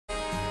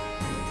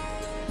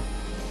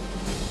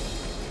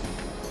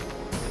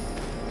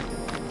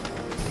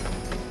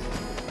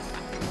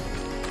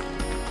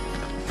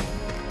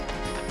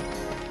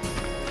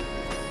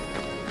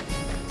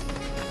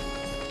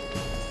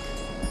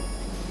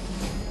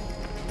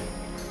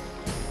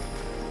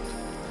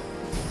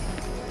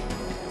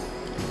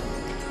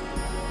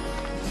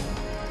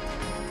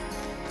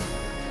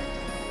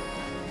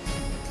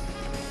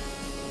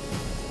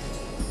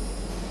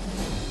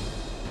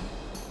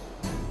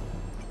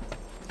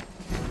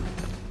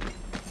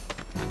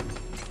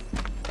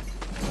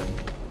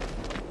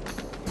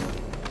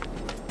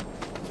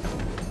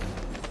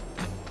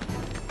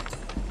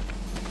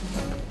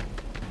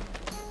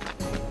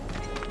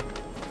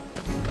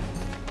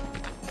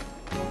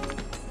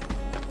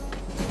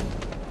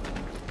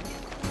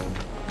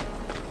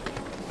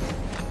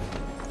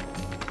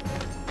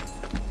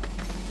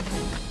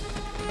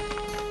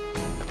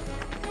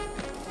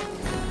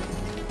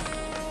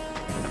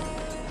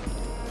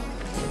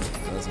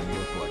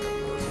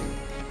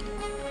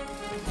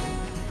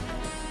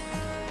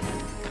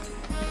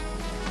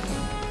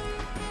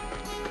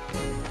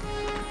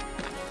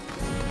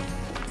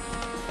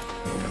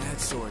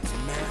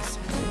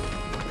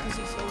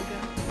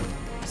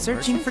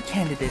Searching for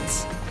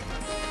candidates.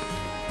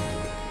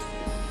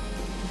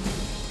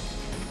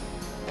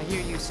 I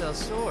hear you sell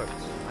swords.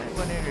 Might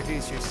want to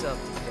introduce yourself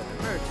to the other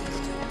merchants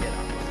till you get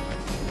off.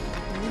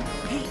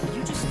 Hey,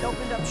 you just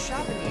opened up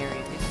shop in the area,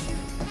 didn't you?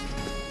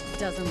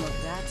 Doesn't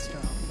look that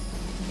strong.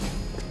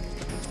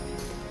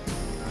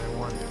 I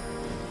wonder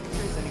if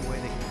there's any way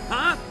they can...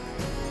 Huh?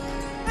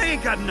 I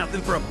ain't got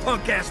nothing for a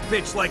punk-ass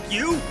bitch like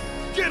you!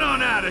 Get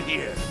on out of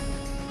here!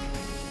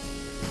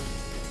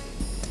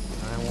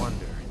 I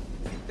wonder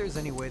if there's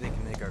any way they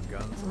can make our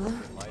guns a little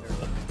bit lighter.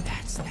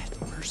 That's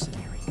that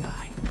mercenary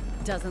guy.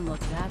 Doesn't look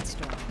that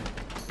strong.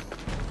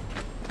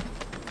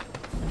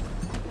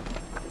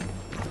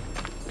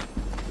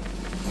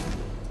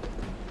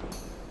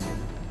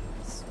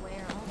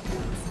 Swear all the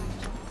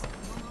inside jobs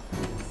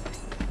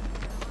are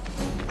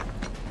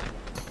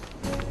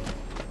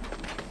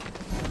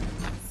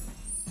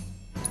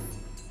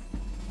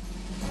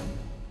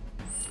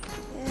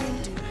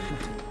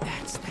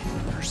That's that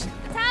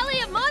mercenary.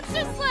 Tally of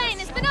monster slain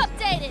has been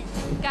updated.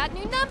 Got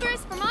new numbers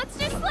for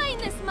monster slain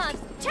this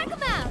month. Check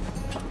them out.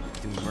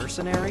 Do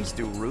mercenaries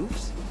do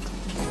roofs?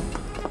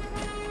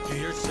 You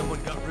hear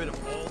someone got rid of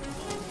all...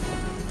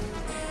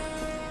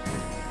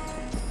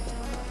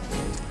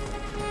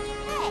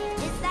 Hey,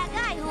 it's that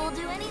guy who will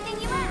do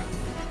anything you ask.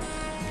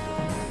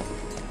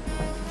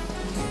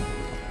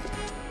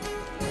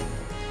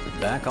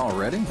 Back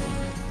already?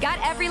 Got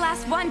every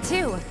last one,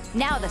 too.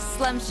 Now the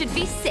slums should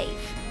be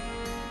safe.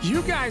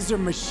 You guys are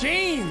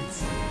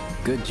machines!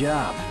 Good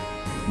job.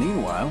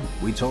 Meanwhile,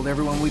 we told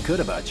everyone we could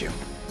about you.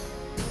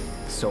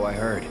 So I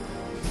heard.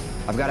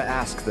 I've got to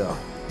ask, though.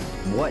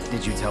 What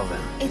did you tell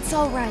them? It's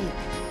all right.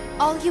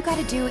 All you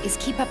gotta do is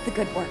keep up the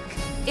good work.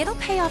 It'll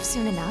pay off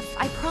soon enough,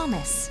 I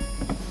promise.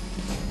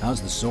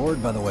 How's the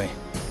sword, by the way?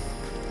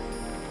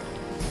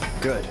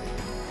 Good.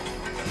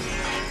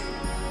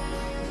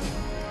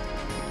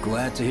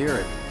 Glad to hear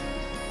it.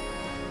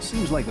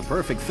 Seems like the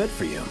perfect fit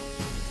for you.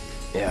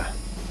 Yeah.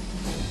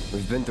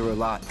 We've been through a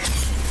lot.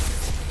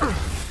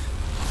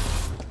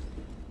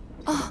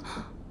 Oh.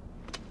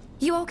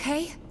 You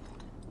okay?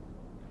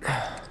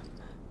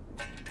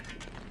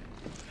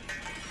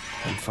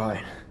 I'm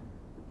fine.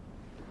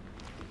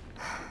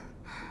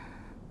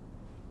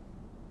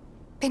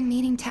 Been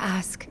meaning to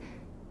ask.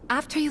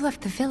 After you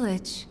left the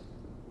village...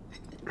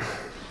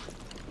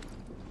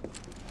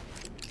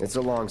 It's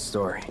a long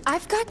story.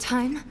 I've got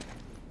time.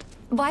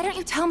 Why don't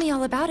you tell me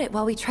all about it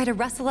while we try to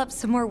rustle up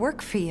some more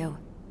work for you?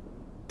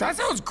 That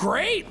sounds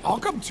great! I'll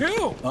come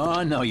too!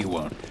 Oh, no you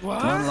won't.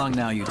 What? Run along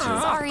now, you two.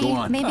 Sorry, Go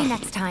on. maybe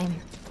next time.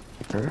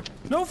 Huh?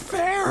 No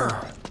fair!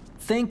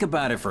 Think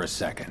about it for a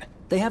second.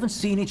 They haven't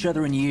seen each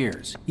other in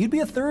years. You'd be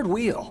a third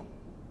wheel.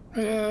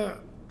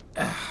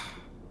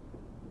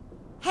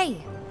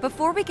 Hey,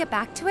 before we get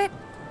back to it,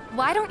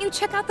 why don't you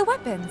check out the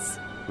weapons?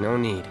 No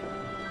need.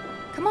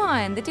 Come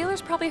on, the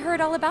dealer's probably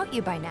heard all about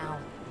you by now.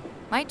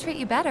 Might treat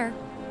you better.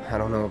 I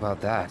don't know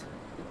about that.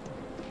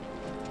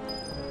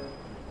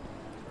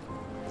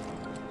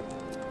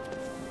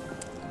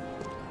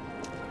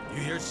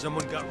 You hear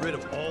someone got rid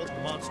of all the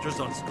monsters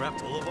on Scrap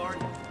Boulevard?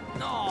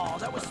 No,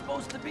 that was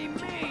supposed to be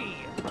me!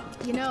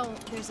 You know,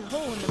 there's a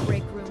hole in the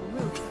break room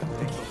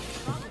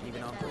roof.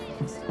 Even on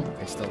purpose.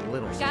 Just a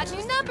little... Got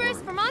new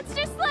numbers for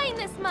monster slain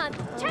this month.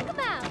 Check them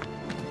out.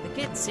 The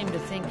kids seem to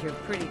think you're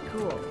pretty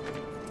cool.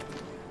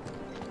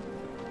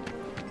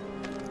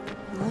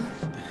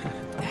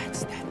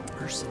 That's that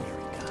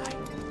mercenary guy.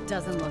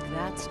 Doesn't look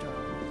that strong.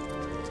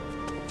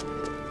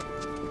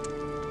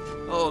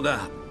 Hold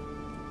up.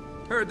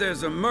 Heard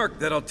there's a merc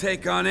that'll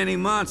take on any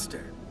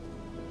monster.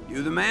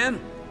 You the man?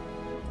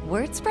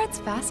 Word spreads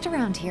fast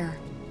around here.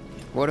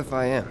 What if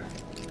I am?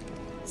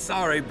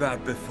 Sorry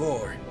about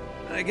before.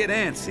 I get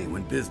antsy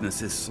when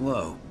business is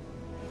slow.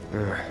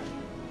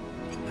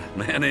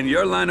 Man in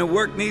your line of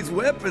work needs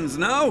weapons,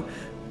 no?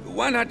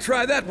 Why not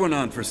try that one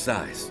on for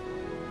size?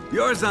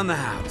 Yours on the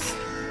house.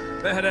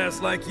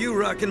 Badass like you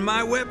rocking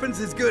my weapons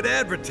is good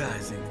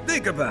advertising.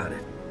 Think about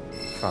it.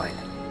 Fine.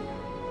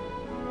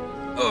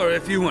 Or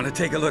if you want to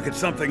take a look at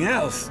something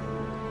else.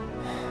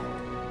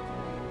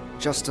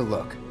 Just a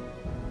look.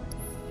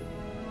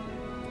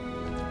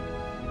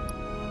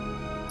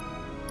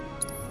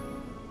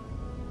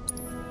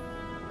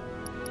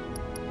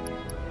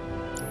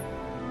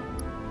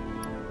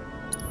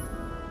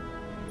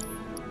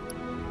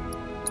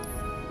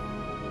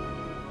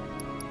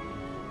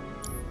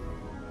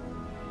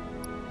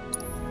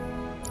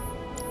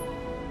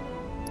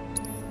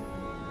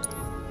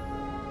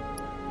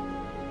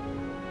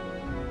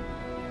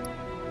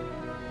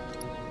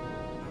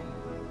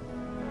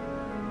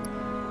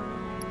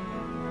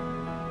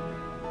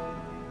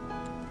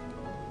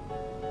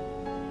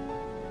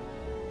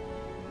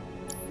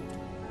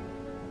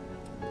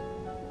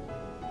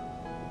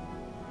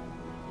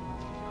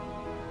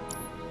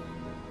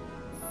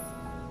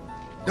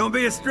 Don't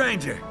be a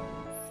stranger.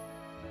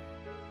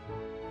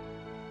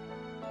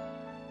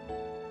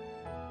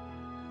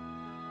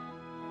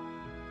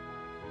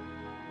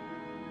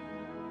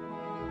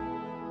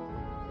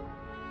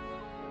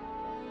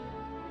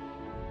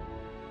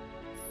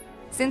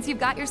 Since you've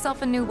got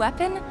yourself a new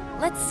weapon,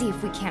 let's see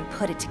if we can't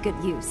put it to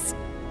good use.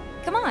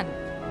 Come on,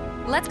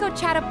 let's go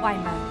chat up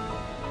Weimer.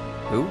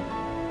 Who?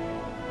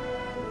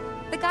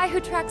 The guy who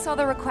tracks all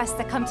the requests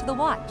that come to the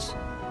watch.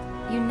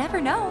 You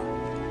never know.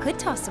 Could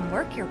toss some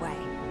work your way.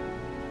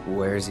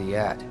 Where's he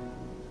at?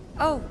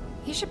 Oh,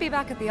 he should be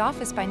back at the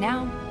office by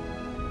now.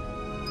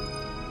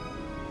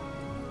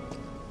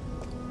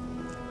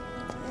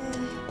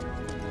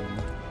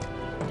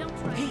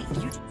 Hey,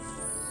 you...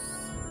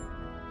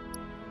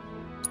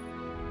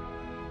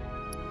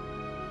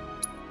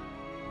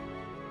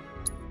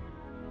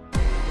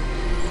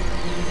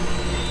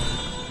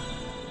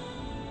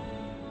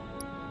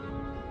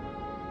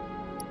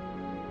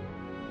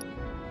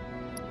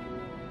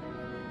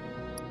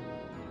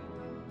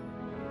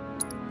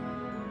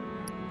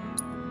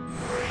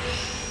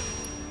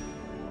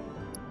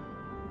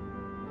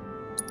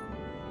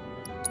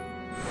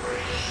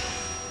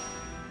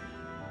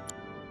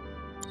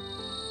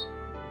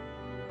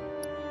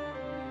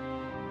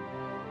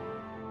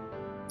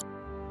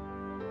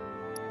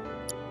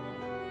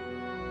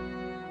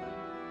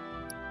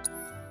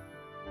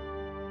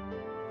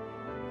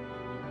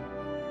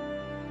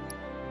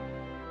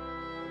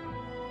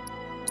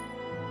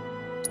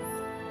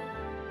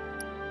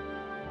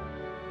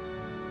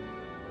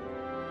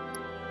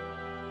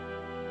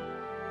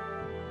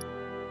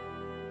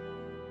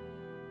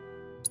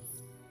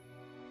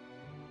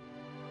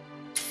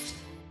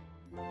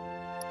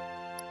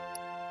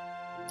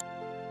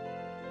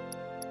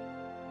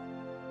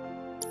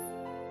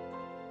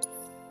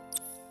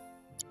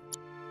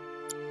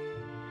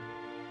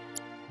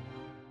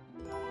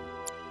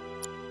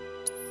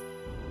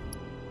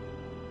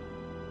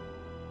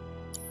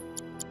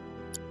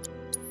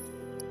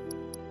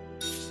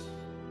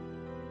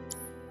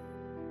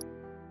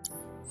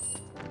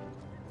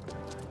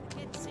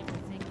 Kids seem to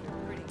think you're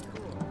pretty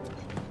cool.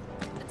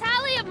 The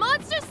tally of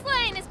monster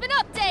slain has been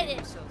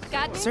updated.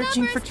 Got new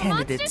Searching numbers for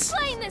candidates. monster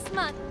slain this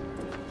month.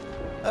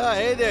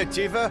 Hey there,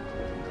 Tifa.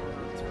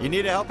 You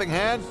need a helping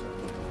hand?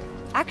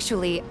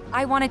 Actually,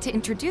 I wanted to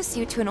introduce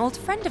you to an old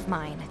friend of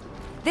mine.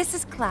 This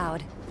is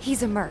Cloud.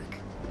 He's a merc.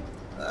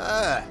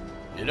 Ah,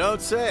 you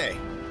don't say.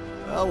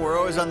 Well, we're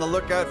always on the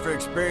lookout for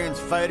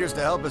experienced fighters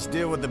to help us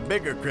deal with the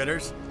bigger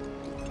critters.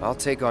 I'll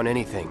take on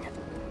anything.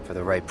 For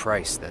the right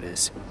price, that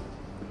is.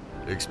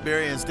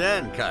 Experienced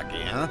and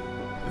cocky, huh?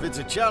 If it's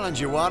a challenge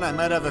you want, I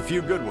might have a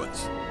few good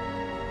ones.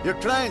 Your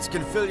clients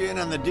can fill you in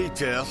on the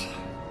details.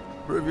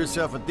 Prove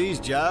yourself at these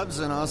jobs,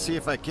 and I'll see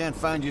if I can't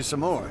find you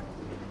some more.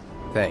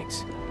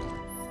 Thanks.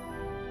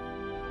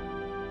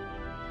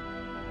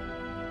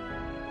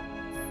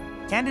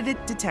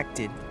 Candidate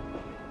detected.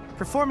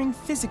 Performing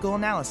physical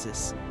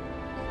analysis.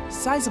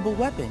 Sizable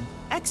weapon,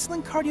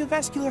 excellent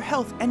cardiovascular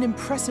health and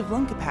impressive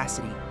lung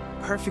capacity,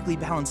 perfectly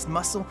balanced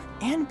muscle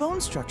and bone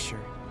structure.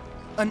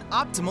 An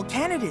optimal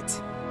candidate!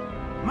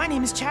 My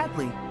name is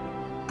Chadley.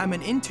 I'm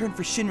an intern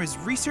for Shinra's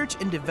Research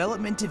and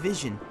Development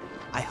Division.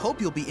 I hope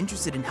you'll be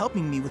interested in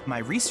helping me with my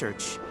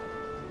research.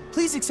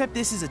 Please accept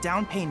this as a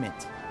down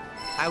payment.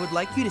 I would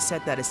like you to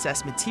set that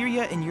assess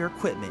materia in your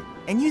equipment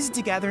and use it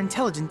to gather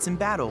intelligence in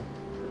battle.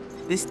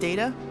 This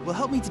data will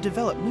help me to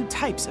develop new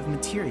types of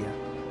materia.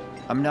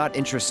 I'm not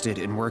interested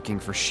in working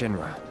for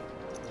Shinra.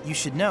 You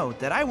should know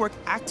that I work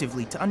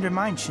actively to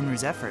undermine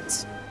Shinra's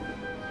efforts.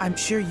 I'm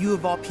sure you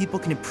of all people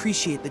can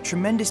appreciate the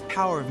tremendous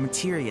power of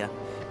materia,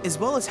 as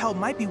well as how it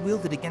might be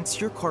wielded against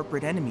your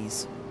corporate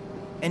enemies.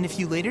 And if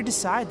you later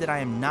decide that I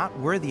am not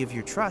worthy of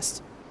your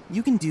trust,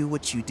 you can do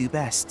what you do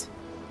best.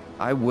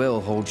 I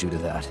will hold you to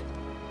that.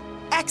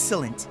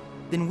 Excellent!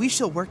 Then we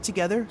shall work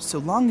together so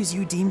long as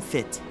you deem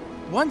fit.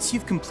 Once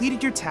you've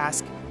completed your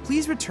task,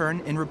 please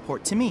return and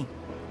report to me.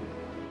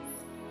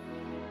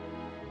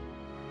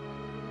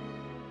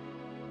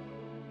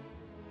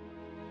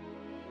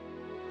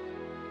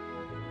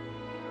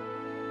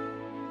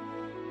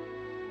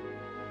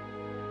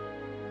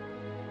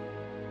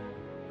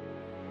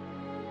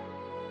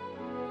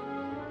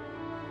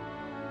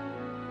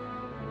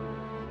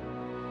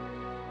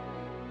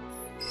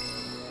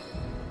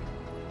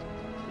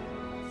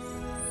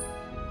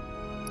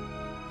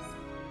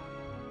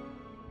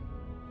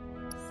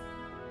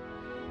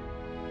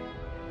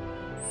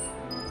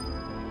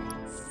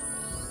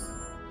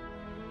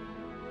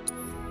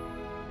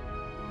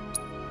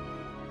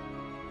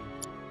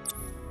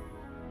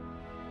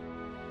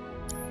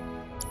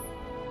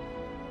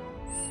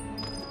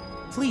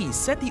 Please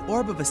set the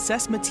orb of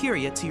assess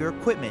materia to your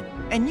equipment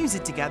and use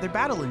it to gather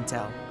battle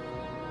intel.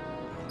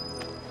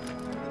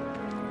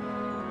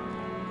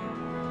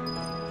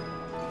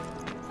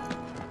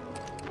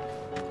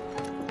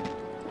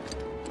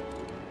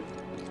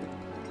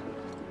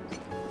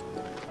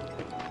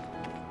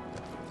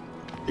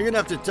 You're gonna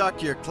have to talk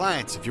to your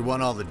clients if you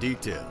want all the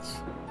details.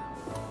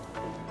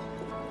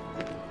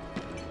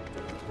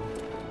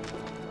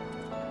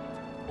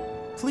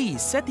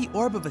 Please set the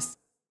orb of assess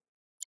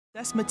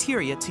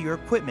materia to your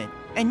equipment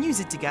and use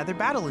it to gather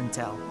battle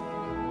intel.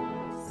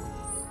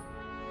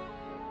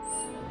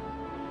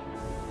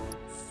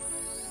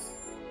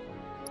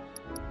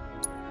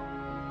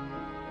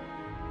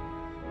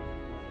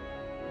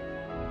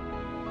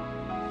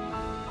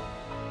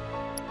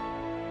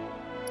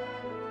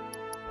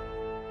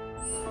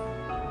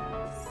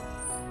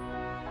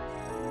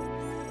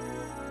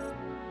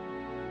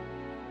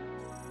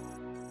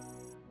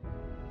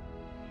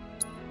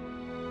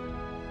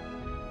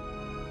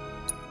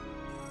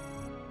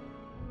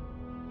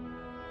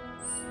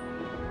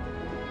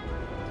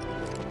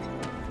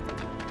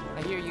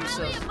 I hear you,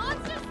 so... Elliot,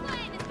 Monster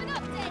Slaying has been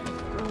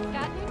updated.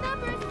 Got new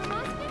numbers for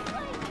Monster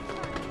Slaying this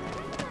month.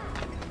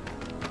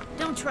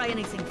 Don't try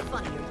anything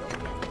funny or you'll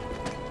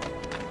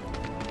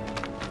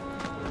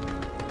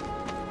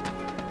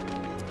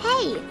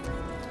Hey!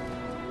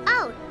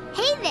 Oh,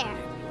 hey there!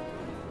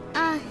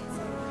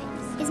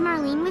 Is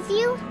Marlene with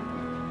you?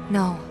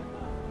 No.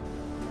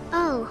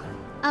 Oh,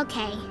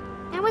 okay.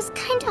 I was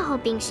kinda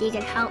hoping she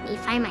could help me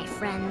find my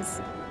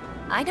friends.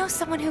 I know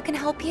someone who can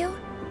help you.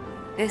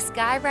 This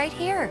guy right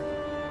here.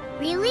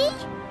 Really?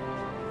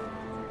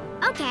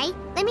 Okay,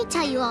 let me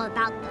tell you all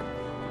about them.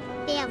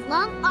 They have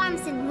long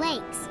arms and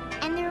legs,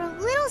 and they're a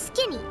little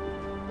skinny.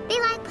 They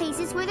like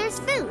places where there's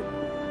food,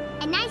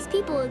 and nice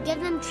people will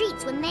give them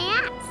treats when they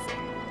ask.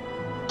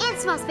 And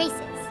small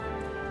spaces.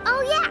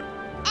 Oh yeah,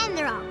 and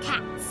they're all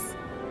cats.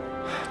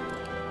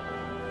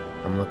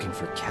 I'm looking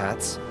for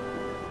cats.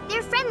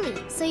 They're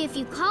friendly, so if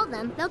you call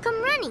them, they'll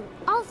come running.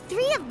 All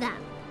 3 of them.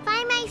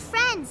 Find my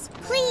friends,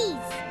 please.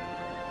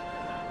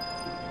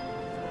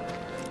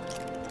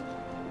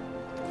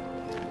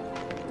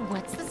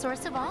 What's the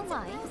source of all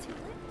life?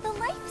 The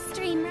life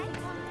stream, right?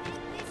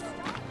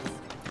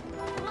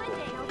 One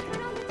day I'll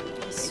turn on the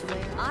TV. I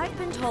swear. I've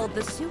been told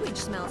the sewage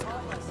smells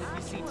hard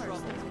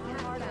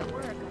at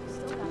work. I've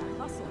still got to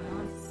hustle,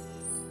 Mom.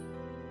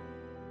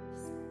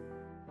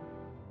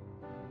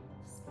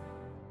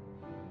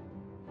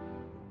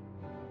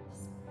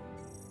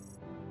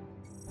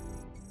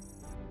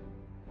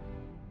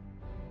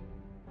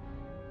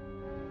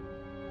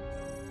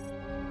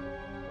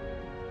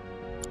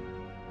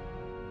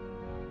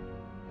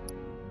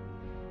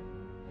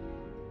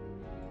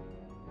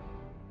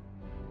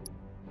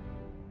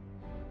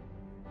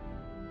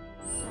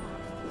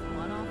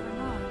 One off or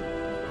not,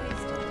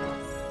 please don't go.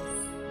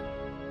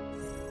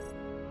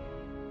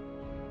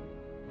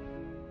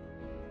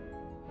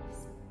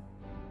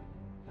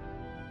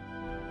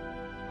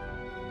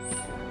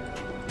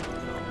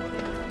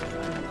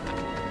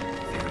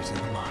 Fear is in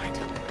the mind.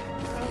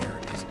 Fear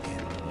is in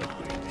the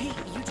mind. Hey,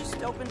 you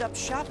just opened up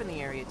shop in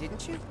the area,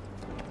 didn't you?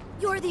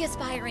 You're the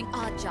aspiring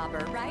odd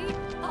jobber, right?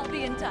 I'll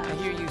be in touch. I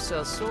hear you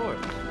sell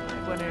swords.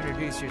 You want to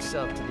introduce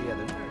yourself to the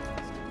other merchants?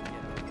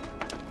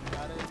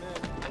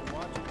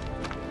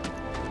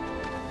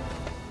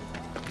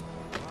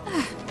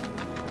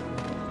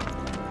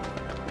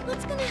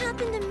 What's gonna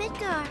happen to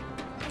Midgar?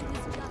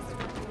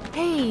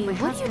 Hey,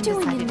 what are you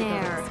doing in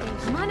there?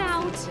 Come on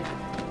out.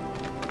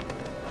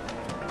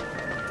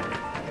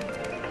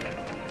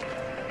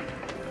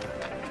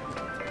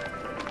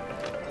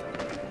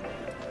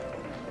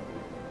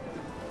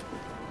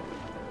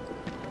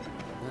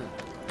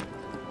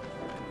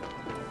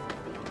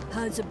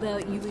 How's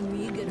about you and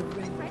me get a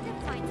ring? Friend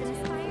of mine's an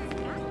aspiring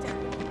actor.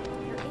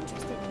 If you're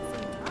interested in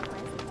seeing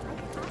Loveless, I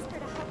could ask her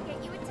to help get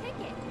you a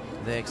ticket.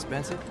 They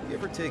expensive? You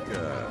ever take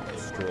a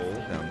stroll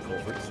down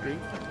Culvert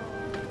Street?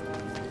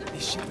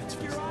 These shipments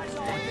for one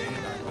day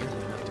aren't nearly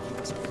enough to keep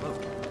us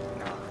afloat.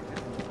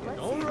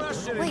 Don't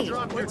rush it Wait,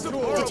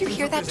 did you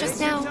hear that just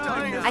now?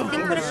 I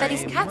think one of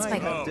Betty's cats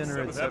might have be. dinner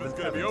at 7:30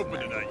 gonna be open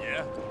tonight,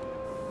 yeah?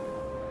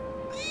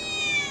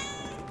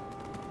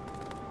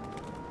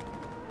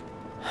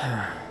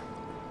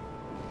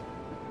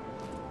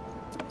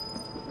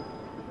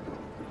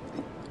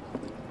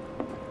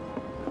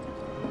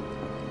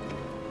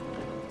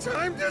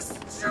 Time to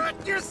strut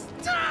your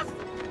stuff!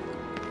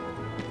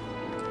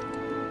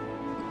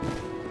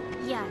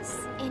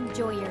 Yes,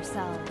 enjoy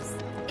yourselves.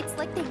 It's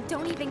like they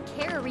don't even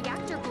care a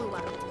reactor blew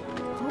up.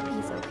 Hope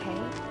he's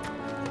okay.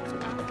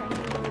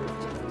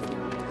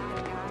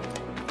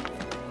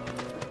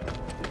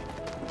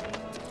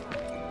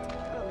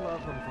 I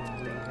love him from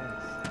Remake.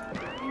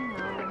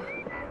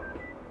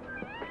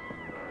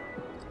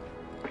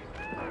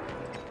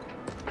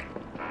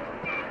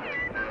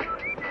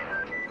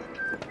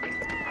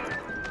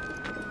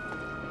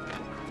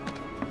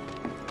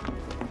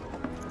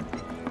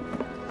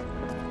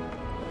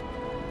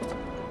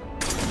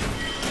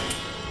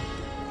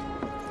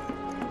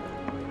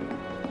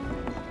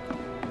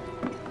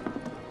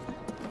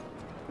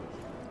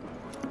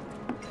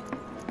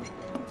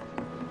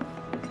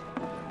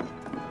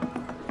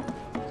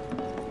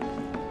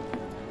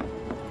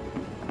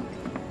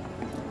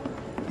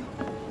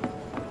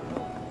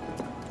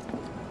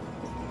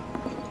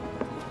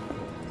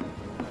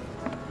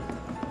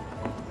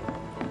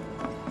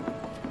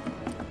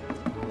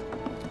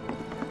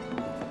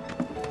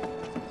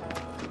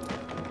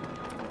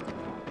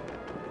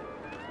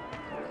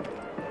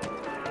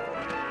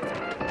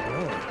 I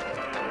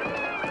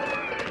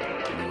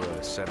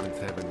know. Seventh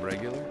Heaven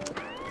regular?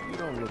 You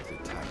don't look the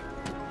type.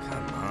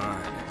 Come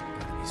on.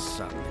 Gotta be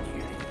something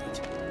here to eat.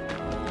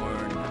 Or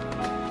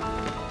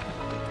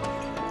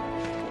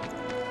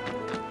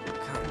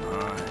come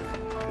on.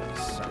 Gotta be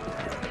something.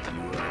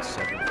 You are a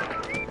seventh.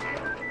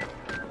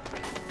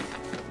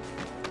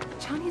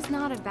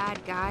 not a bad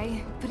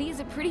guy, but he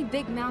has a pretty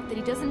big mouth that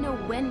he doesn't know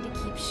when to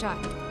keep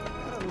shut.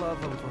 Gotta love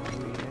him for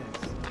who he is.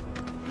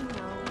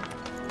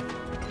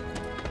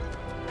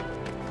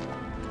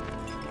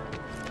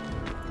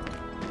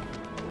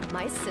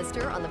 My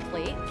sister on the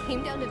plate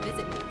came down to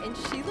visit me, and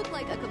she looked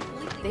like a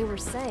completely... They were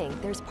saying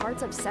there's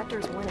parts of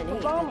sectors 1 and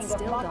 8 that still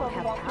don't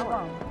have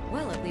power.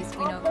 Well, at least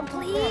we know...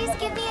 Please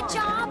give me a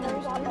job!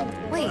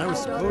 Wait,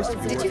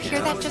 did you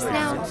hear that just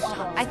now?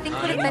 I think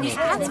one of Benny's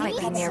cats might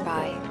be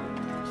nearby.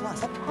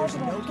 Plus, there's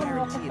no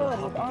guarantee it'll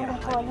help you get a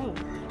hike.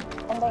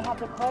 And they have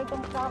declared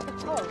themselves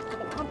opposed to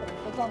the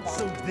company's agenda.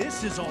 So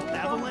this is all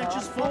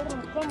Avalanche's fault?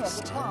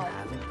 Still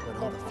haven't put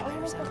all the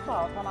fires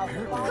out. Come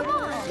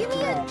on, give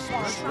me a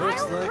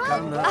trial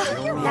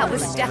run. That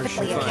was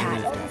definitely a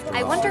cat.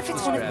 I wonder if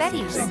it's one of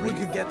Betty's. Think we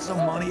could get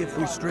some money if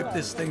we strip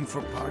this thing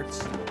for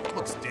parts?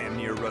 Looks damn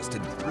near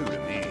rusted through to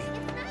me.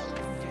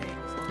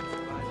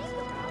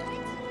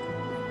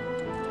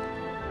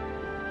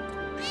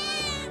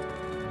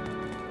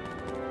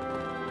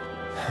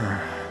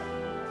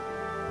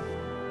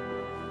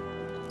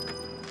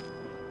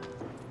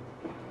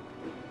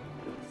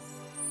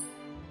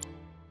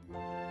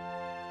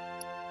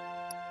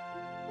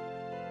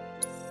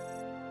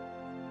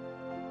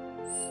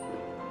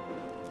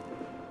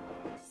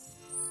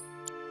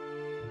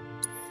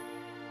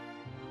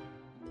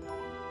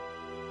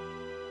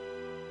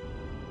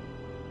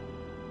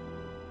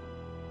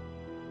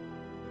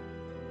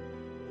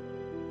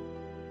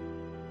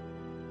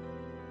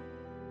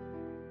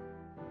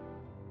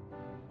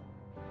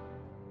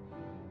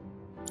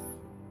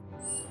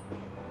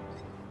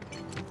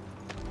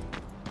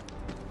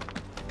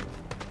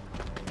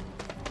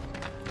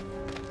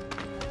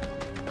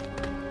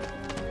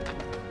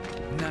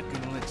 Not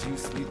gonna let you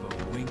sleep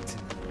a wink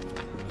tonight.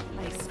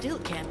 I still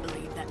can't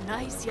believe that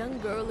nice young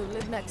girl who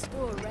lived next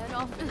door ran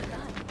off in the night.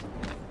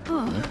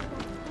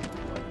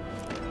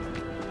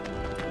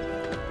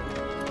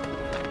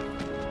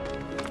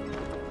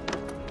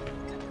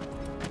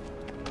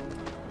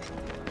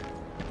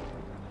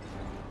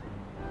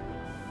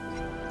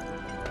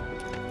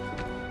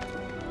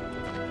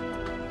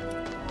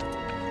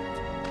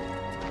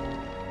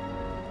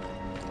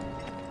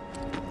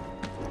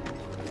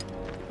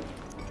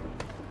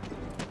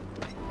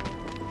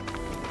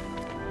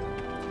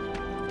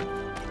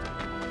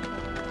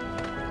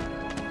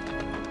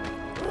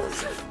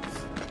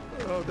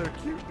 Oh, they're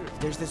cute.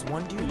 There's this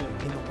one dude in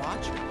the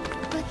watch.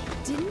 But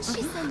didn't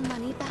she send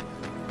money back?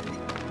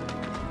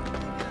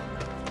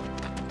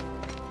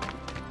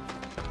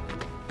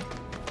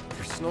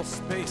 Personal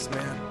space,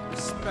 man.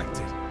 Respect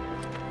it.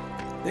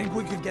 Think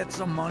we could get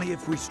some money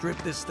if we strip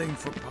this thing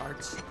for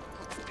parts?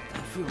 I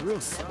feel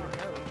real sorry.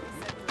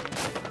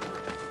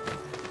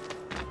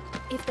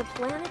 If the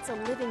planet's a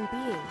living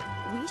being,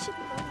 we should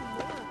be learning more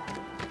about it.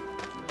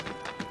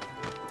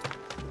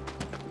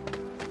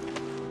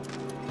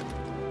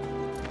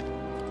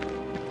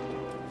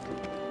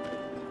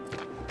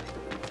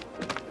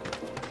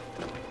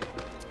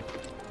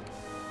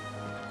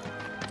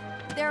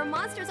 There are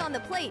monsters on the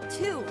plate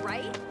too,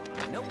 right?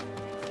 Nope.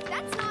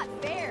 That's not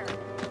fair.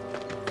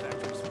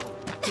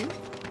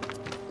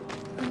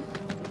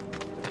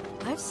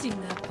 I've seen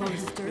that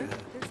poster.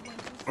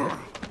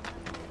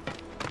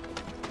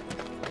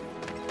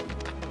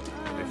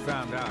 They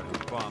found out who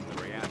bombed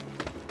the reactor.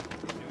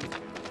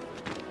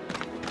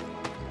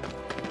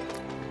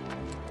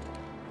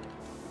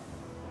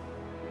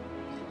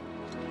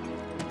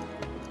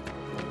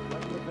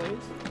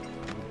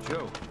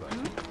 Joke, but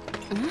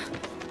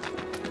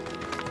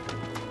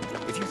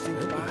If you think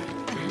about it,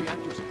 the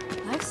reactor's...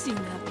 I've seen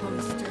that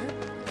poster.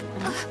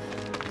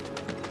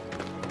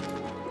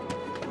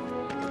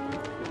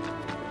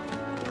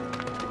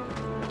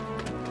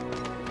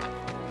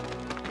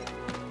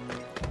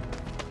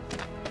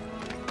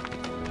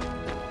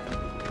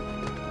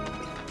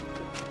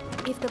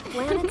 If the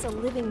planet's a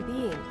living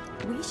being,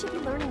 we should be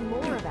learning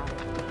more about it.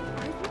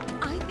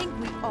 I think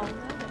we all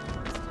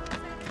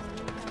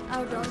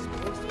know that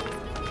poster.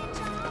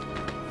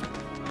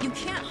 You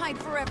can't hide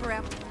forever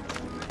after.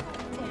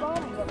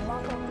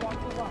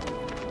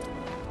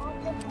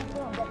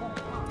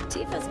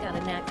 Tifa's got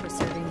a knack for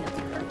serving the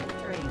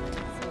perfect drink.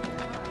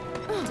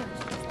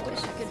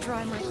 Wish I could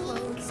dry my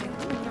clothes and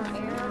clean our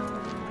hair.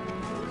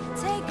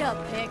 Take a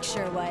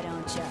picture, why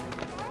don't you?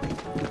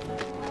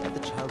 Have the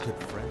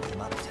childhood friend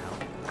from out of town.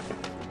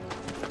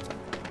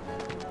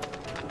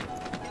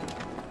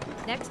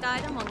 Next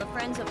item on the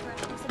Friends of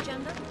Freshness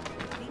agenda,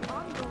 the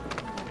ongoing...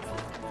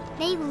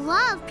 They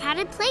love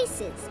crowded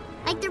places,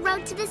 like the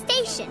road to the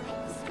station.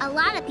 A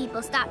lot of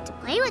people stop to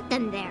play with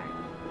them there.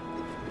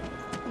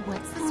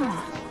 What's the source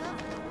of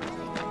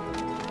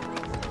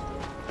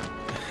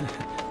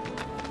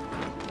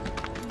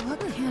What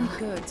canned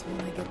goods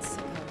will I get sick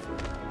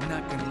of?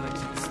 Not gonna let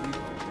you sleep a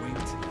wink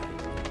tonight.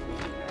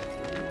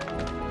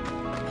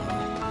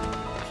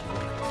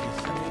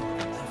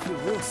 I feel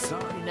real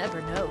sorry. You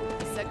never know.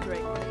 Sector 8.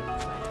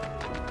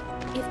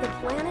 If the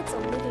planet's a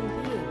living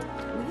being,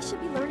 we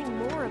should be learning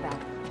more about it.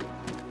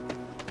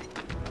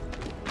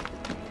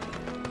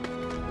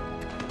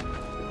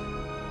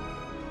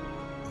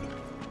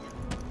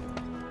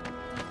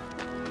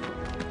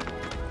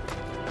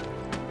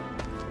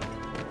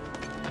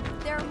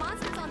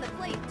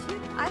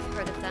 right? I've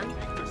heard of them.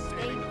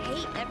 They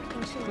hate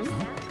everything she wants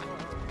back.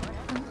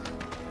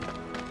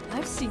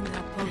 I've seen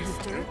that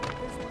poster.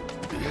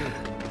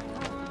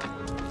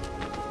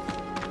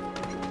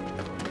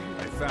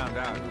 They found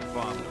out who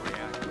bombed the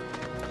reactor.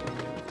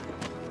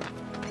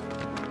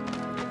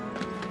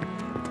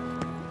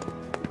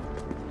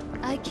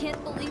 I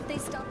can't believe they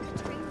stopped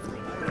the trains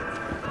like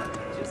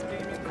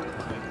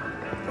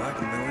Black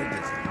and Miller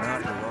does not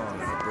belong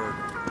in a burger.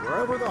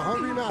 Wherever the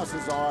hungry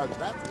masses are,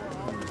 that's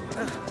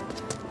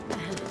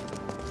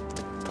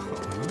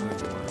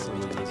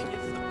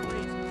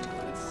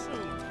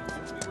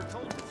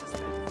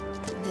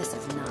This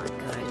is not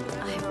good.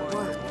 I have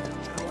work.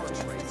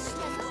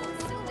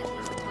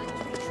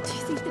 Do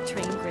you think the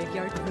train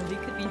graveyard really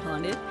could be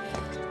haunted?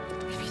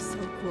 It'd be so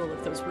cool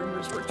if those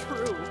rumors were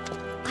true.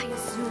 I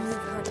assume you've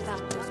heard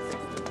about this.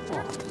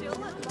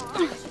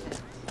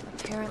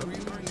 Apparently.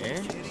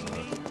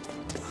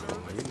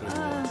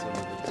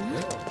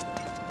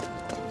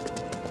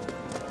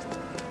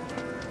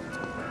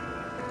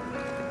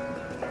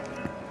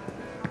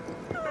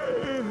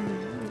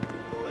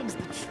 When's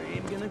the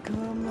train gonna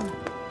come?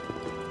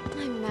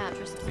 My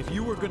mattress. If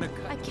you were gonna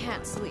I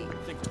can't sleep.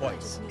 think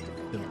twice.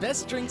 The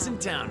best drinks in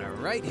town are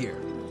right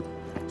here.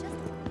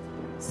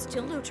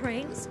 Still no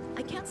trains?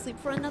 I can't sleep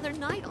for another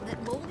night on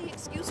that moldy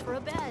excuse for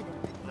a bed.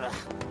 Ugh,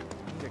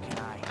 neither can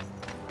I.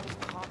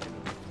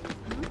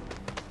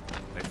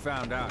 They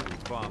found out who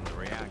bombed the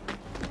reactor.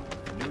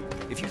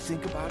 If you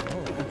think about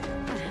it,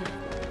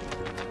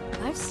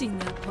 I've seen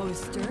that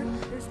poster.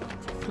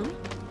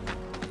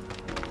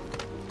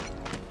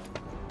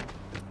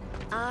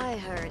 I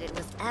heard it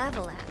was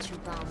Avalanche who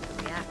bombed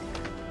the reactor.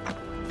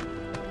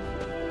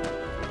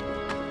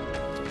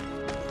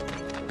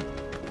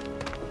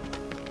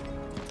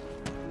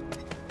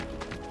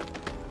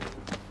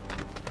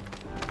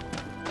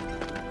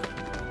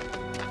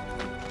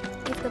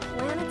 If the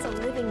planet's a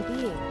living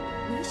being,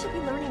 we should be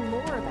learning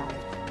more about it.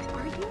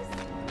 Are you?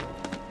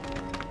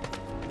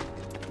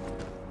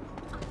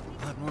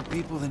 A lot more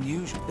people than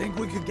usual. Think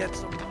we could get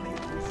some money?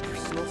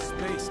 personal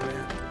space,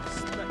 man.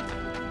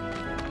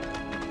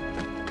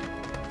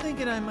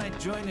 Thinking I might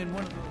join in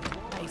one of the...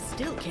 I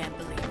still can't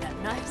believe that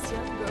nice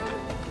young girl.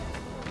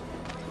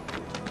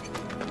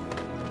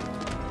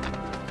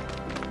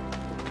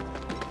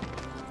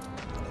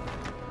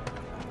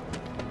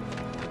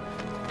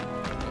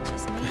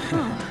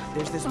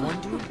 There's this one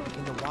dude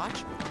in the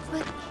watch.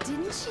 But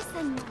didn't she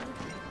send...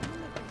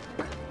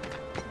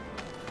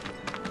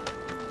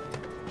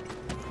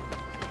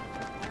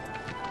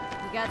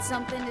 You got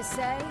something to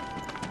say?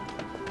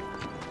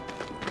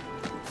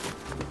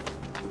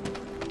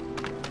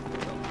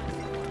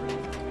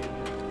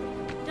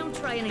 Don't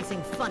try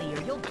anything funny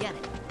or you'll get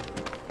it.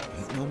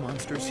 Ain't no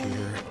monsters here.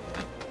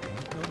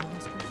 Ain't no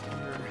monsters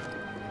here.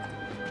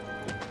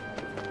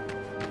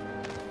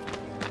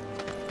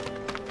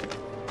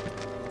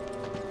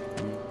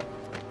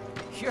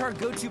 You're our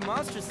go-to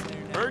monster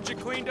slayer now. Heard you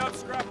cleaned up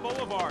Scrap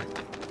Boulevard.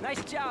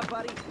 Nice job,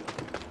 buddy.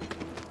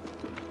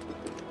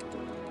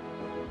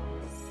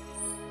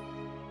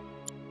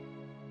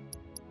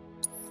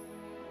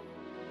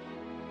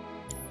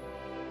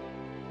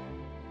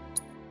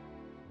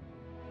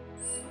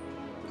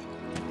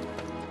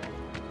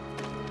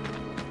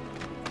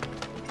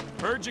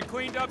 Heard you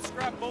cleaned up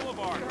Scrap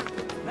Boulevard.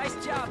 Nice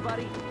job,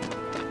 buddy.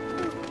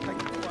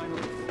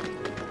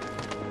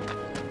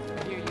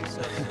 I hear you,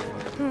 sir.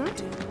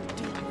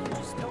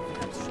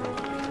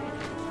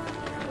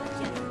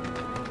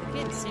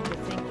 Kids seem to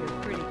think you're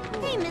pretty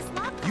cool. Hey, Miss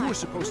Lockhart. You were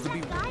supposed to be...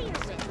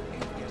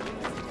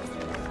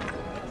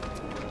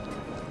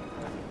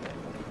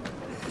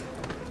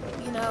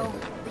 You know,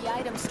 the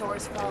item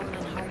store's fallen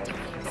in hard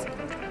times.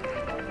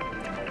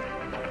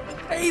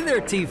 Hey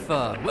there,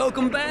 Tifa.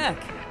 Welcome back.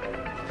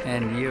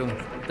 And you,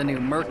 the new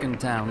merc in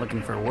town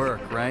looking for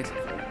work, right?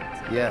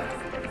 Yeah.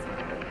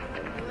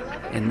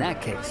 In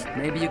that case,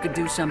 maybe you could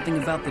do something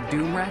about the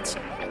Doom Rats?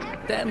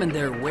 Them and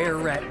their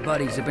were-rat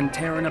buddies have been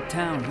tearing up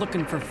town,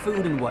 looking for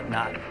food and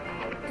whatnot.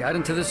 Got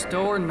into the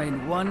store and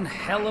made one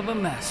hell of a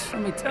mess,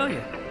 let me tell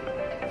you.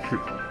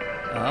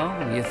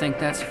 Oh, you think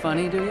that's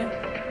funny, do you?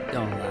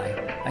 Don't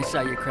lie. I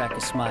saw you crack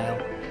a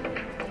smile.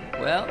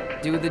 Well,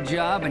 do the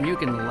job and you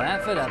can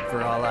laugh it up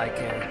for all I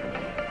care.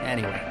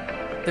 Anyway,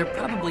 they're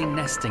probably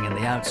nesting in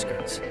the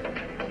outskirts.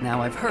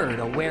 Now I've heard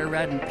a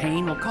were-rat in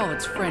pain will call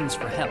its friends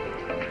for help.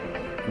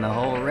 And the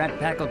whole rat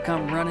pack will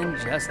come running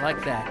just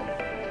like that.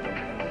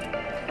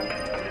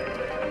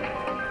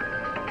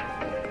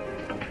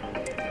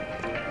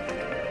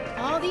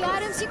 All the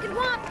items you could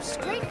want,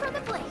 straight from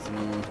the plate.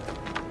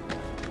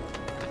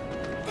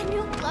 The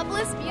new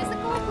Loveless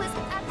musical was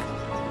absolutely...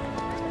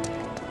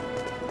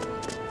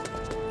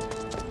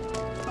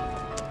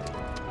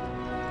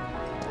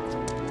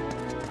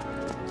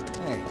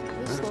 Hey,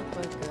 this looked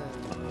like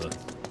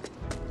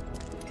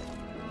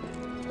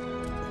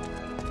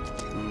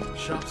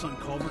Shops on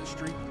Culvert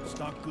Street,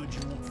 stock goods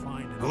you won't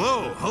find in...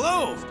 Hello,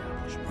 hello!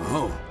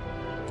 Oh,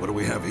 what do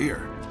we have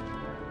here?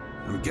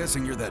 I'm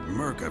guessing you're that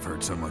merc I've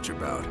heard so much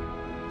about.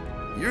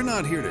 You're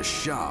not here to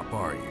shop,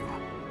 are you?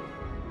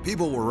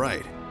 People were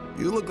right.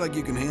 You look like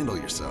you can handle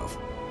yourself.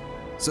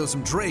 So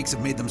some drakes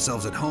have made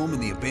themselves at home in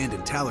the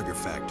abandoned Talaga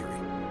factory.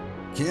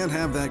 Can't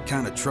have that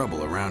kind of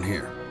trouble around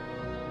here.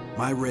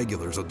 My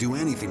regulars will do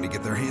anything to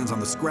get their hands on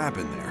the scrap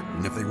in there,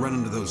 and if they run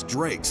into those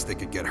drakes, they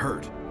could get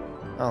hurt.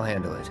 I'll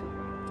handle it.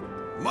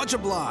 Much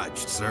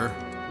obliged, sir.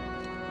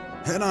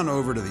 Head on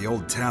over to the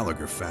old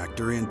Talaga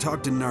factory and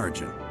talk to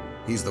Narjan.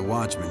 He's the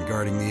watchman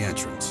guarding the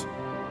entrance.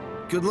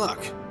 Good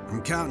luck.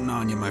 I'm counting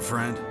on you, my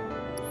friend.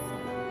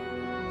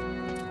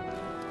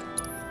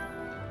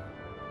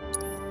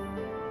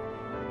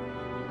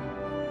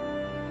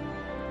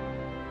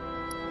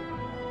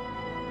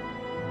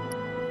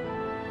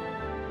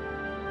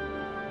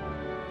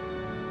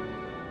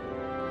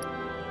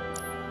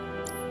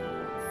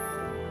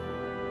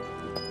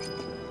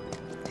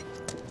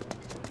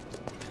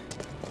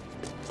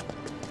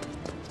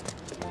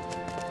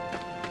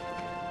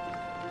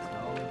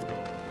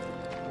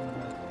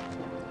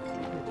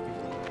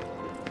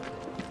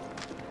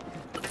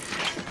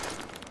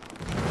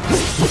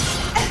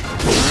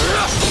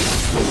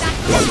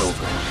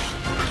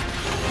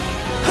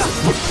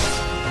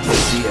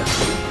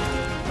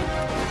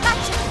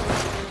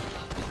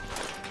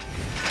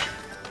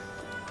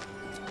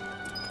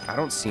 I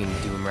don't see any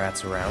doom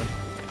rats around.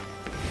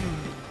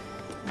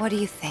 What do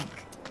you think?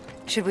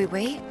 Should we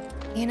wait?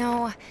 You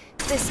know,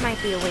 this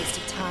might be a waste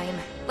of time.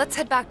 Let's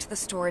head back to the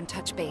store and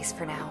touch base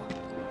for now.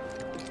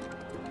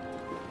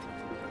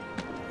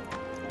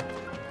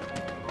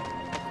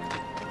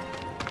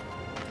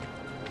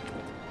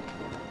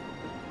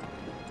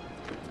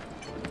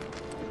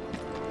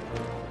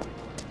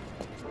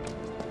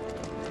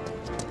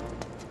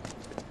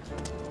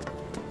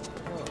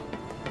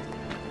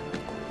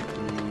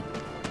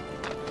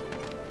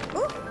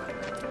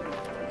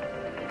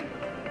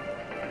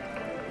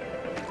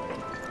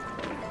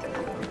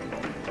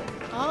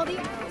 All the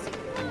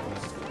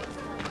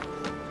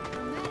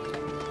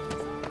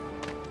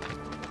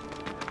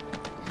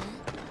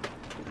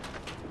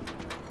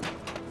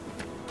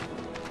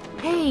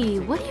Hey,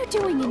 what are you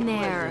doing in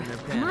there?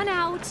 Come on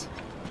out.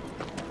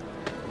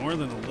 More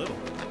than a little.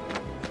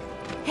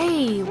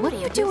 Hey, what are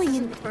you doing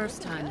in... the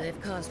first time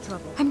they've caused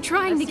trouble. I'm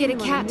trying to I've get a seen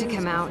them on cat the to news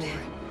come out.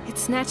 before. It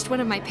snatched one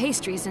of my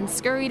pastries and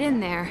scurried in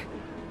there.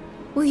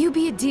 Will you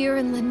be a dear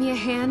and lend me a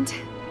hand?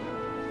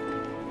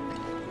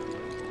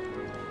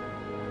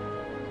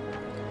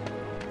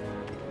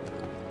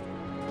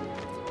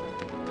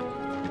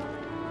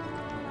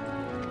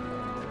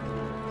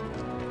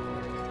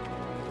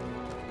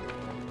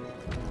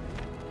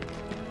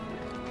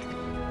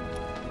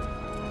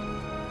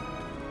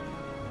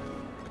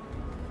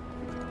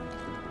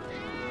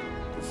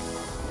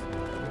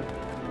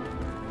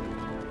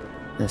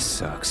 This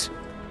sucks.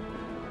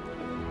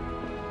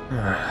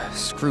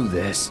 Screw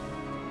this.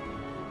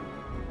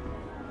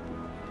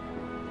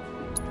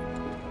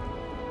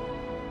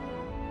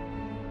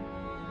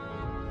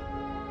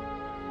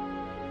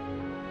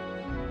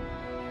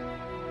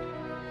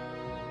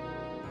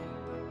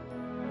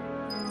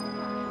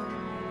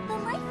 The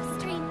life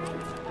stream,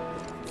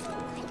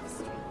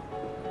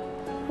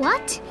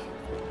 What?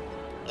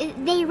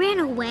 They ran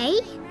away?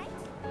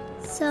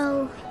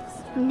 So,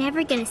 I'm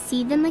never gonna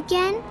see them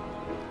again?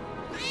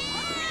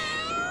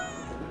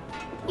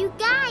 You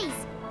guys!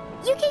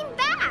 You came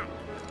back!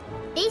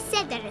 They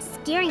said that a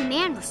scary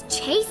man was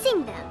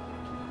chasing them.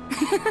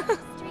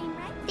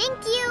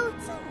 Thank you!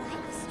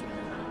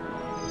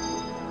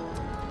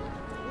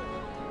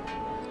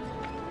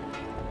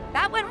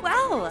 That went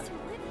well!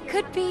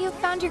 Could be you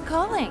found your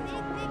calling.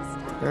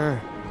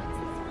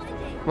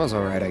 Was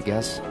alright, I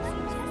guess.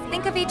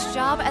 Think of each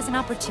job as an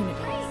opportunity.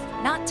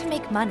 Not to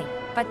make money,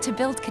 but to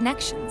build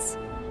connections.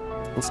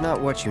 It's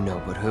not what you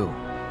know, but who.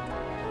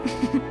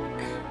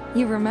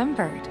 You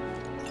remembered.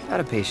 Not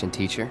a patient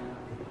teacher.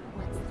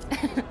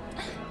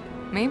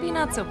 Maybe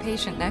not so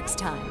patient next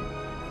time.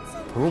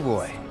 Oh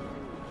boy.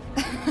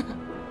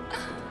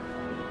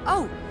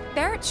 Oh,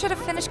 Barrett should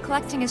have finished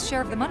collecting his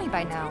share of the money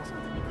by now.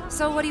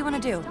 So what do you want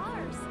to do?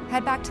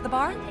 Head back to the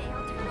bar?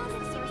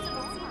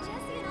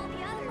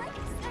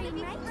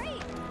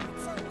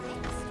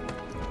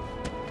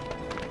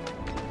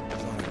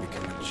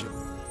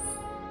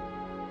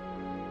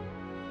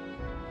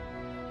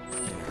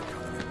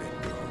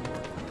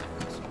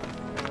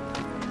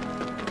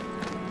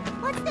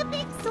 What's the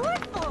big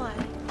sword for?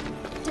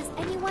 Does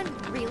anyone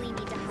really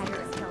need to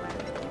hire a killer?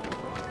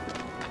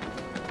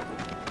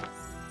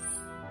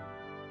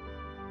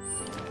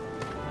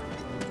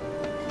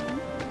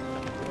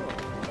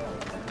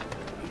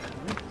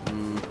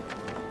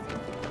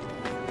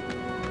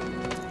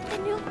 The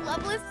new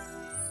Loveless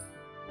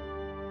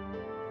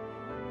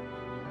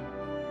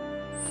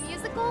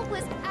musical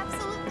was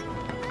absolutely...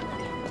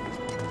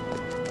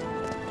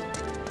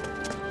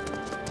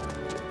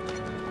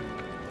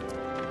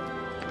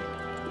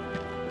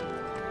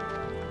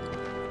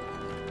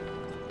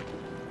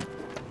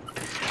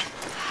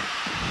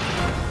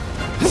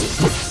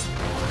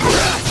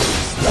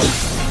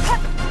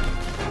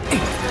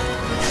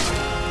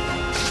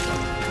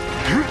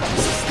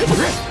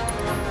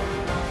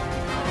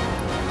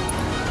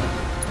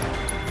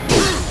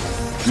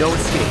 No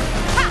escape.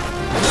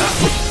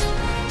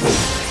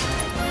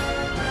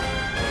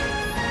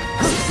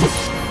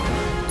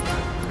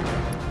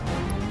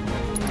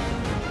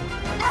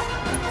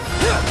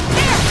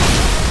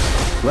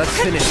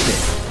 Let's finish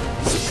this.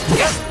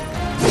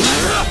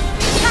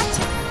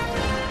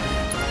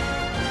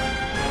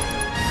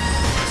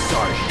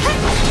 Sorry.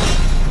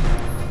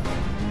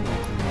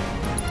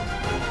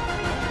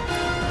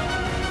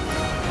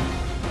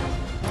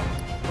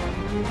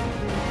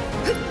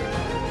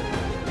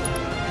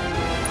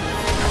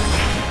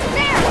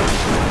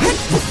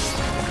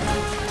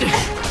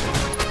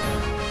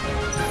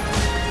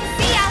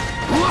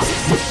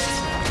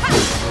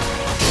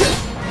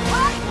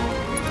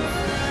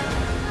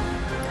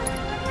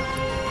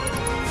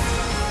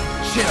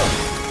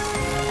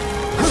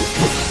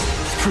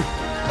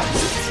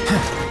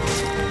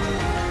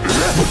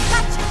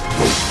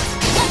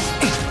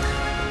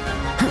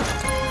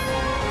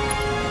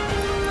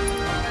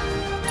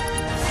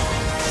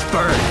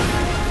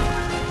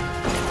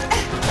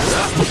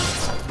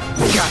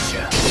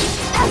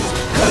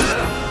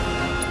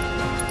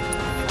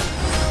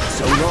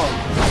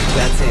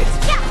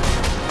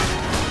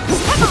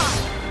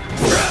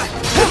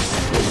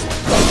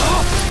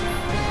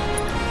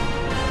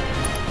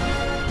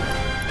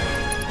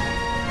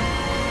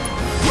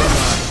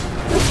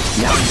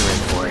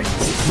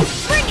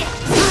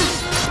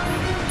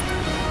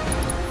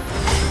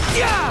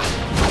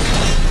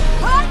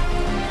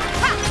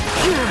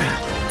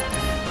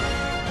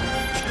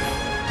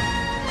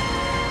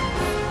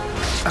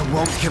 I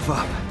won't give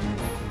up.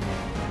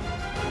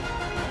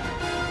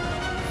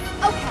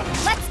 Okay,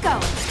 let's go.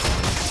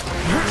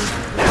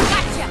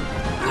 Gotcha.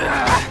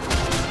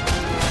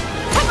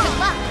 Good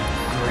luck.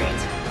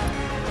 Great.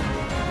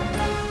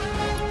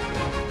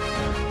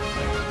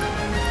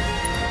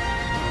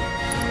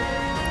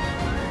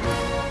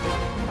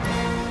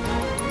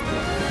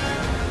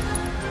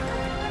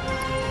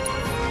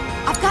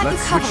 I've got Let's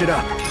you covered. switch it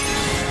up.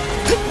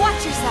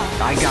 Watch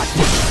yourself. I got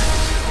you.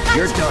 Gotcha.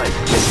 You're done.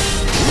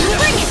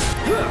 Bring it.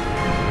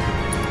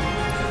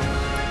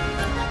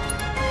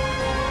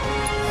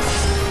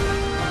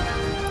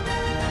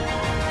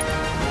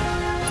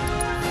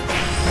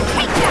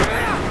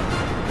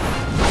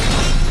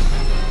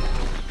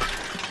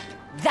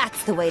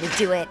 That's the way to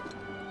do it.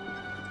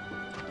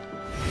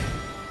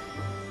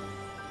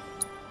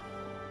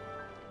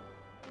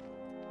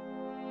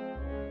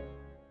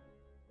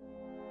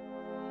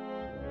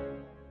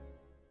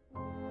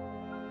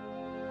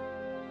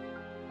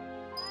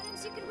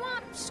 Items you can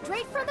want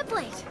straight from the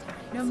plate.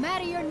 No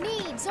matter your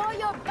needs or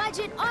your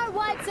budget, our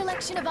wide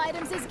selection of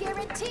items is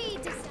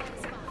guaranteed to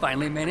satisfy.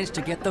 Finally managed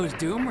to get those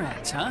Doom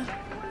Rats, huh?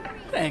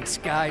 Thanks,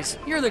 guys.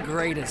 You're the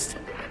greatest.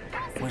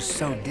 Was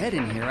so dead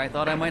in here, I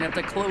thought I might have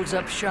to close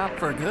up shop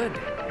for good.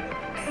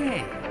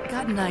 Hey,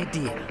 got an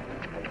idea.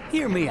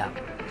 Hear me out.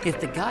 If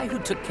the guy who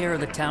took care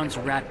of the town's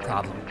rat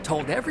problem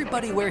told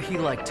everybody where he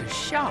liked to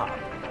shop,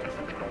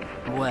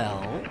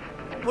 well,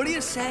 what do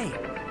you say?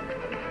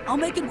 I'll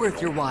make it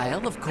worth your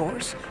while, of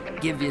course.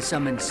 Give you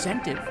some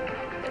incentive.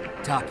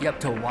 Talk you up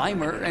to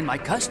Weimer and my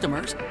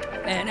customers,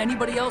 and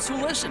anybody else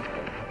who listen.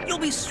 You'll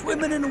be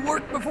swimming in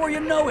work before you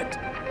know it.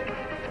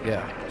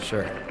 Yeah,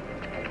 sure.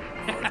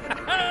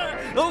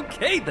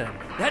 Okay then,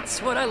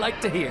 that's what I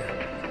like to hear.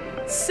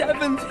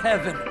 Seventh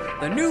Heaven,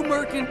 the new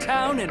merc in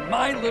town and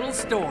my little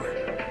store.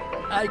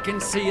 I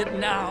can see it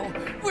now.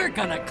 We're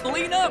gonna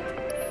clean up.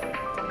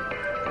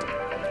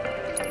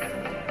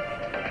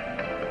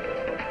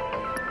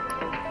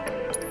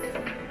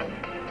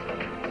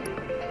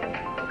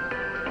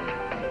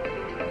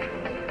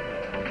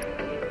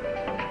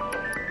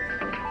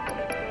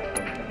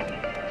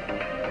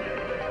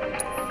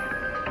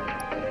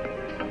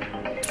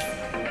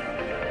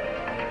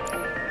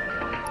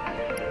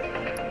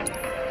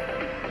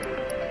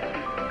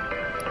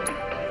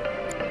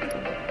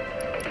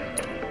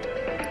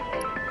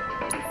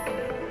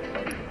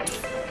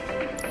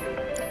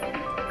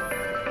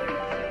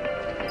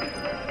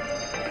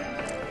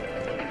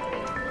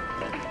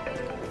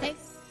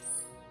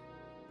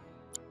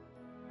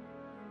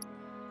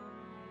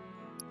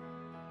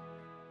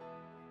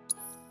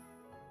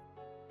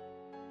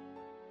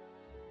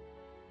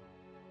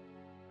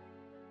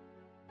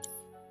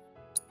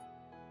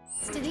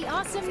 To the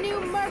awesome new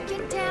Merc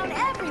in town,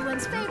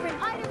 everyone's favorite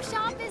item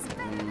shop is.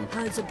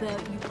 How's about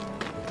you?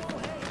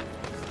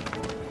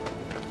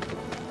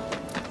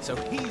 So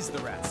he's the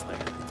rat slayer.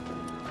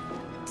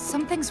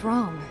 Something's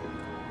wrong.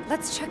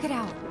 Let's check it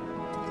out.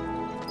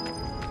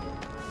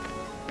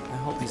 I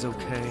hope he's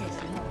okay.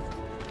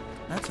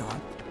 That's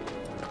odd.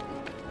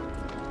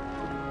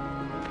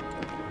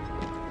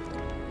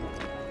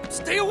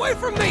 Stay away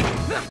from me!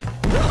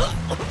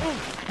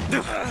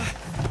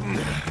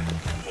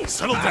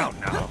 Settle down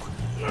now.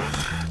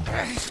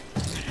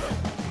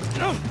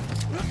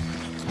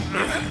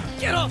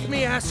 Get off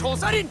me,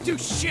 assholes! I didn't do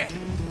shit!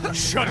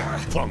 Shut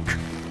up, punk.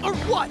 Or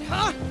what,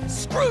 huh?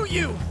 Screw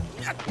you!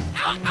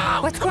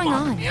 Ow, What's come going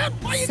on?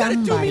 Why you gotta do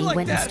me Somebody like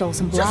went and that? stole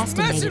some Just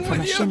blasting messing from a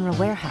with you. Shinra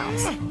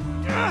warehouse.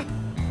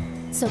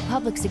 So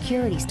public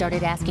security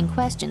started asking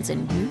questions,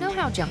 and you know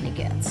how Johnny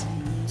gets.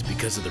 It's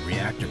because of the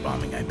reactor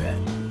bombing, I bet.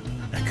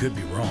 I could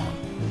be wrong,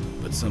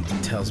 but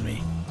something tells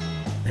me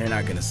they're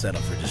not gonna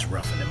settle for just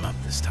roughing him up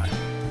this time.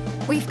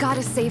 We've got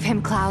to save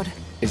him, Cloud.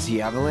 Is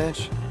he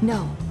Avalanche?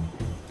 No.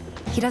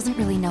 He doesn't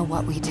really know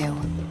what we do.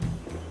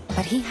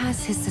 But he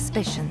has his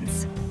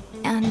suspicions.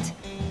 And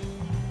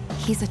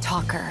he's a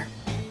talker.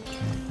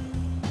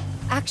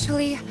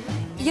 Actually,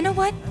 you know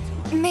what?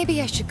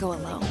 Maybe I should go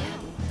alone.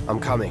 I'm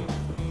coming.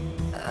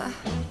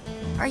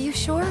 Are you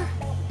sure?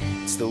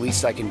 It's the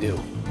least I can do.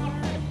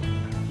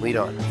 Lead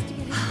on.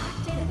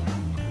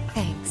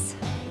 Thanks.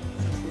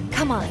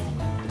 Come on.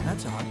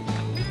 That's odd.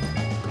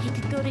 He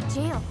could go to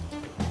jail.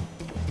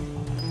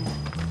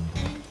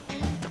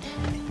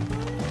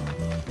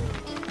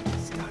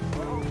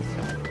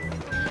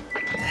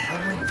 The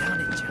hell went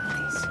down at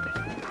Johnny's?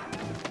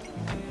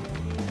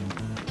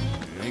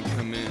 They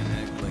come in and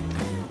act like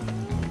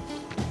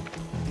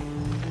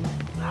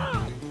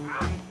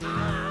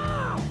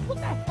What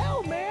the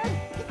hell, man?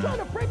 You trying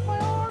to break my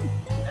arm?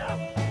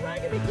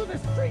 Dragging me through the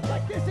street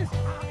like this is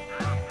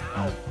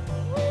cruel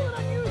and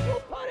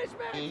unusual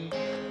punishment.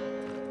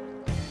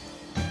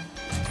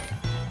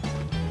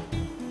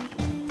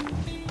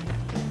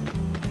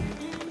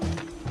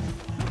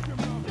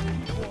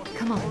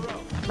 Come on.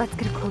 Let's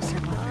get a closer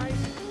look.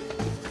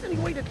 Is there any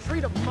way to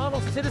treat a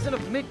model citizen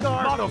of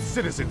Midgard? Model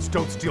citizens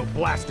don't steal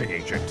blasting,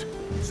 Agent.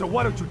 So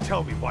why don't you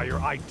tell me why your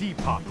ID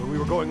popped when we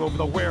were going over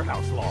the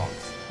warehouse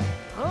logs?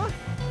 Huh?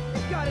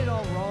 You got it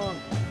all wrong.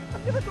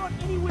 I've never gone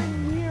anywhere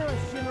near a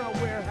Shinra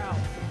warehouse.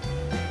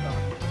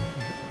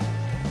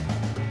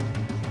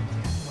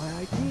 My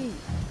ID.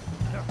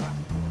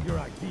 Your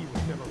ID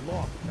was never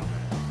lost,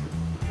 dumbass.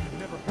 You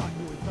never got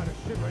you inside a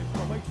Shinra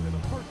installation in the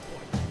first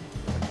place.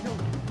 Until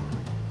you.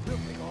 It'll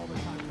take all the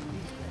time you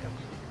need to help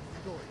you get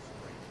your story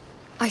straight.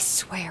 I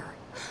swear.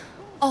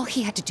 All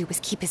he had to do was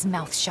keep his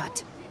mouth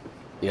shut.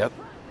 Yep.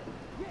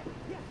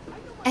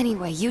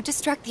 Anyway, you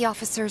distract the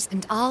officers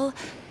and I'll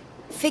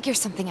figure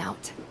something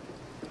out.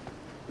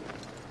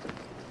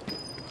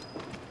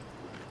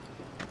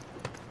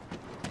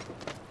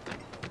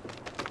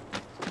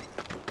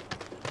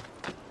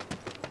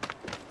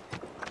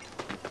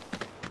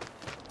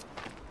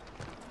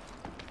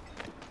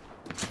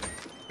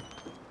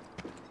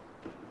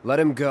 Let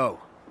him go.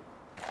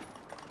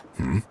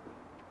 Who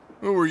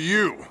are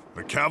you?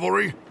 The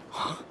cavalry?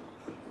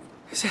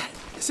 Is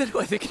that who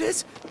I think it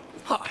is?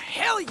 Oh,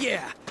 hell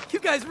yeah! You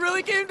guys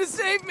really came to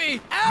save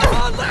me!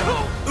 Ow, on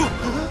level!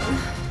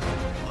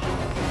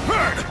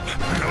 Hey! What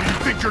the hell you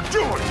think you're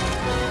doing?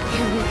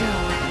 Here we go.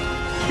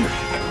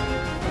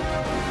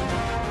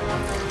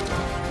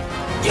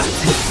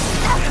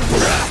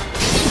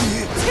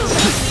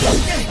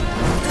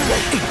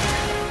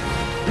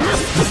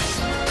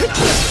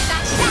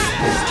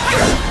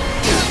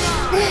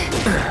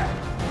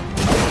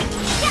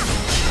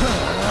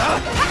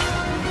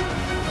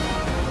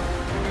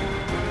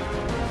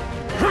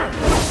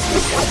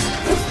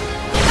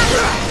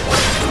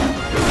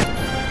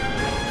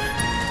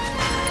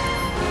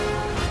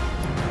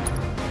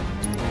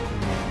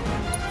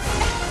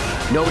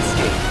 No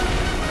escape.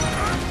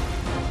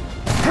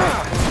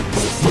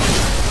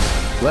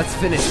 Let's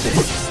finish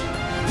this.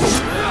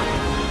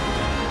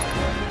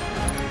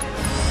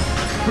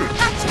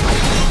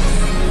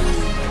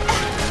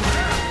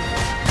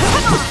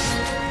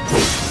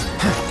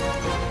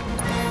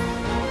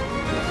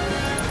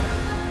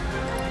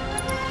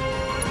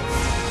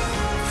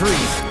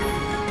 Freeze.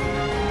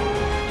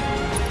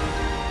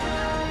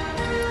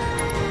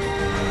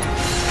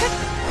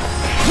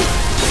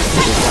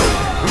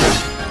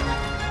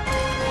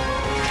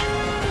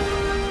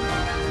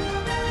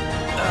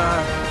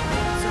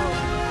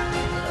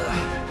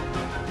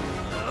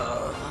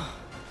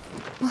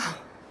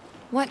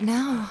 What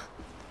now?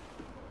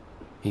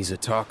 He's a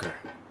talker.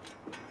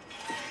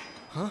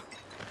 Huh?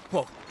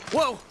 Whoa.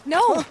 Whoa!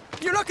 No! Huh?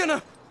 You're not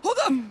gonna... Hold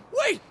up!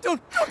 Wait!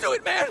 Don't do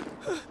it, man!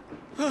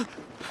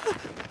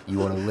 You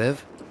want to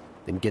live?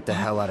 Then get the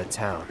hell out of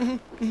town.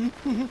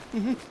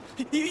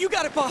 You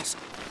got it, boss!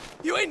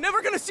 You ain't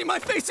never gonna see my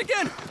face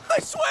again! I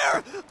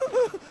swear!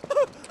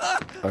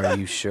 Are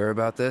you sure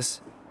about this?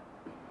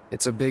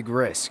 It's a big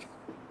risk.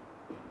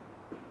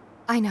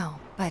 I know,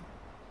 but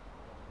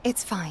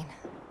it's fine.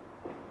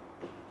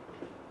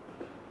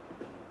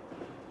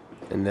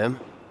 And them?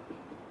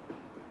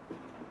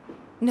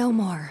 No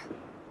more.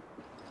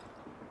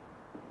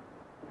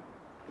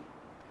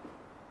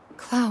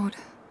 Cloud,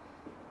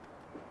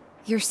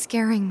 you're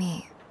scaring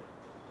me.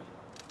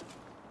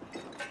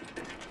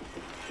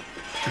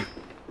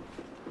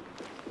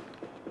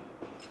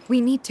 We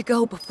need to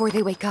go before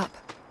they wake up.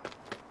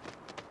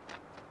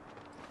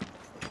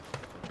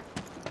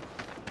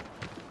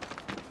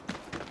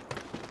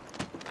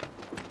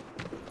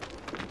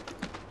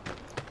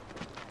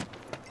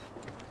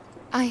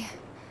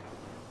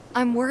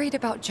 I'm worried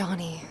about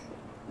Johnny.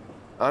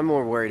 I'm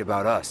more worried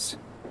about us.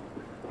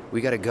 We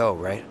gotta go,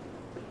 right?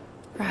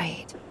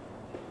 Right.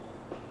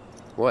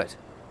 What?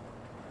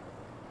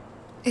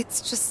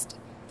 It's just...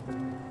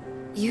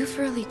 You've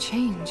really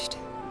changed.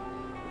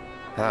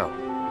 How?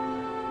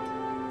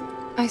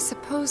 I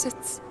suppose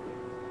it's...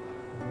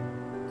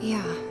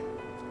 yeah,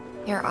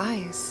 your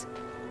eyes.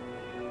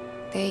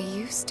 They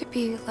used to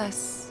be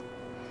less...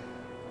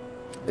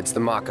 It's the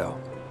Mako.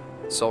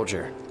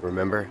 Soldier,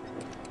 remember?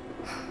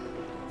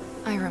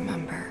 I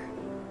remember.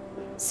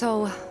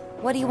 So,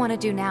 what do you want to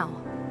do now?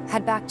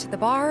 Head back to the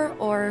bar,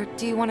 or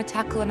do you want to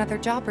tackle another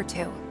job or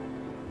two?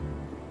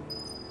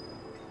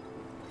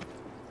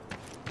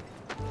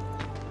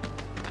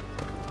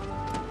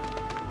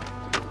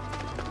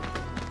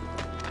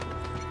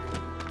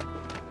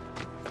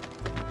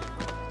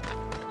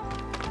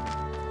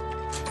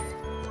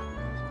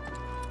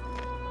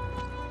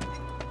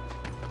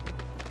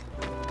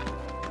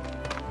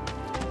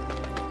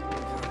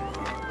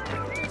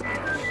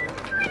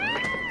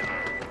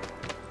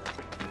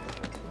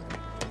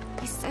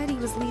 He said he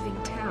was leaving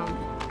town.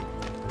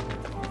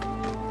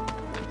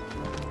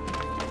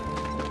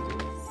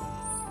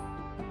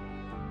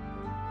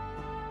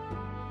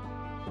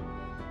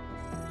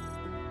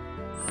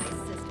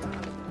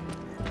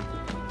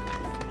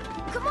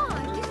 Come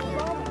on, give me a...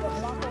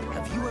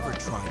 Have you ever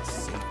tried to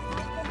save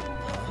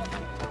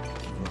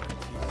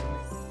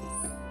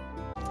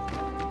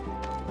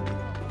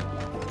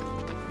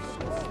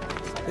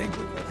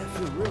me? I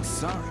feel real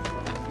sorry.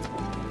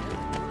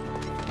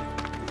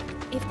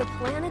 If the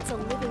planet's a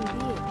living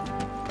being,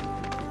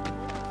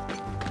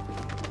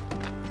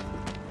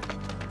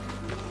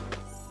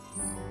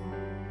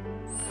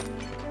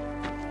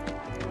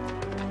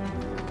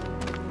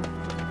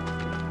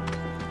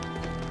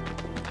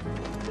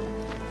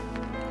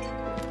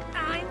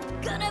 I'm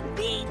gonna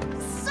be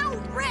so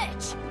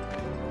rich!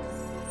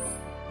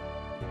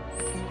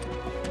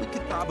 We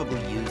could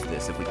probably use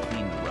this if we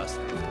clean the rust.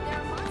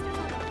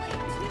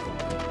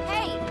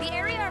 Hey, the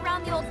area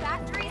around the old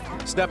factory.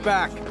 Step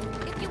back.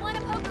 If you want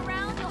to poke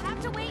around, you'll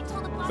have to wait till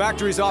the blockade.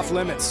 Factory's off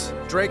limits.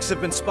 Drakes have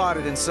been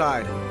spotted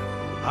inside.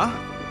 Huh?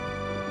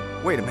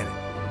 Wait a minute.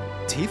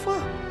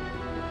 Tifa?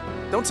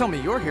 Don't tell me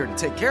you're here to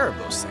take care of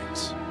those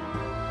things.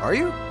 Are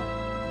you?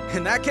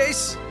 In that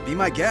case, be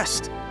my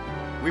guest.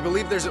 We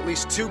believe there's at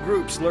least 2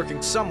 groups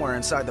lurking somewhere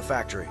inside the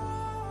factory.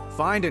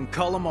 Find and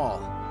cull them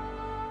all.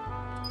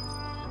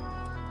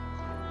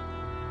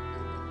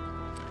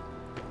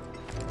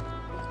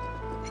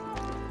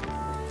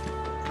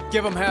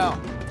 Give them hell.